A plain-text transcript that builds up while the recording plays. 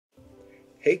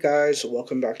Hey guys,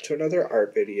 welcome back to another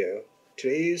art video.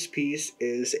 Today's piece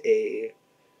is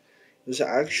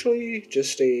actually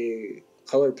just a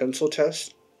color pencil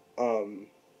test. Um,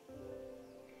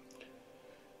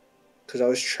 because I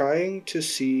was trying to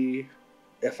see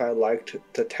if I liked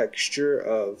the texture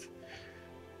of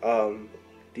um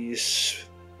these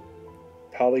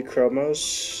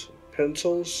polychromos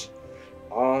pencils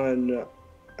on,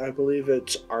 I believe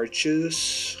it's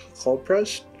Arches cold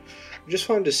pressed. I just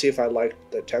wanted to see if I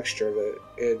liked the texture of it,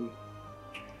 and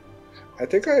I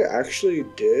think I actually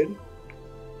did,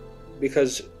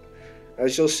 because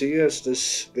as you'll see as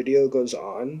this video goes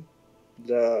on,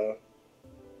 the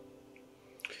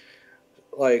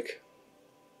like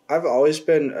I've always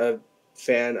been a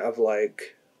fan of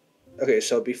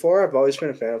so before I've always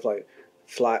been a fan of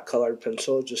flat colored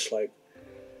pencil, just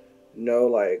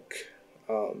no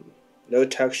um no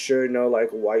texture, no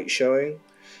white showing.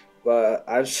 But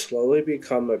I've slowly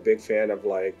become a big fan of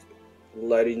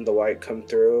letting the white come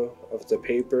through of the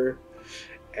paper,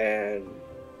 and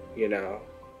you know,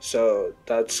 so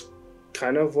that's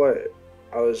kind of what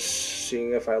I was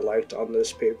seeing if I liked on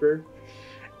this paper.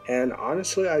 And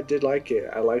honestly, I did like it.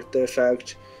 I liked the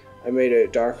effect. I made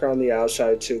it darker on the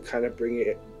outside to kind of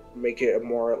make it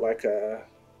more like a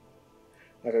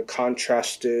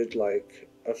contrasted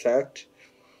effect.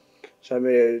 So I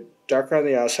made it darker on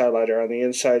the outside, lighter on the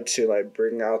inside to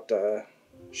bring out the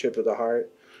shape of the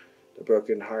heart, the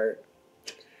broken heart.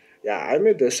 Yeah, I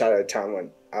made this at a time when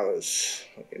I was,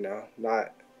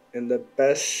 not in the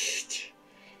best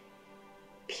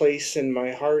place in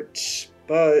my heart,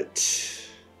 but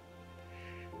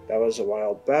that was a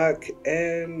while back,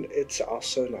 and it's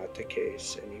also not the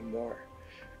case anymore.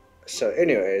 So,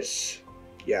 anyways,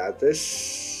 yeah,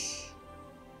 this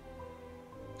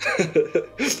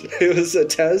it was a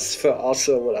test, but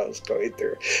also what I was going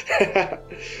through.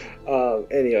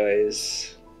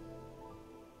 Anyways,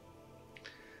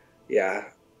 yeah,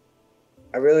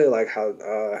 I really like how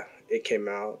it came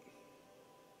out.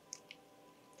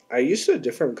 I used a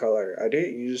different color. I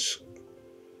didn't use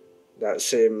that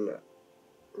same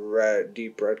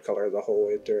deep red color the whole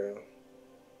way through,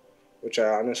 which I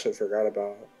honestly forgot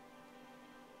about.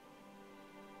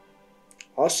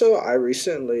 Also, I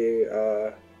recently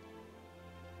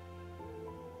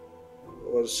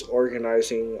was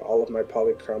organizing all of my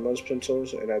polychromos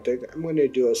pencils, and I think I'm going to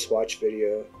do a swatch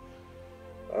video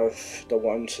of the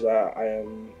ones that I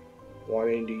am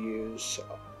wanting to use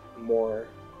more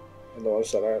and the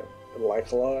ones that I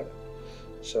like a lot.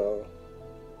 So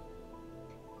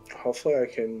hopefully I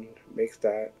can make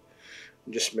that,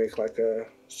 just make like a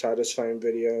satisfying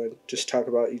video and just talk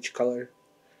about each color.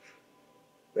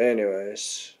 But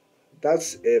anyways,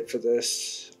 that's it for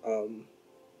this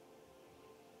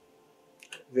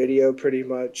video. Pretty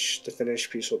much the finished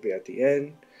piece will be at the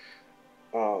end.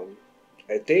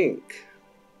 I think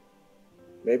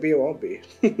maybe it won't be.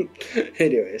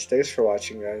 Anyways, thanks for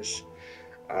watching, guys.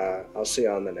 I'll see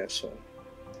you on the next one.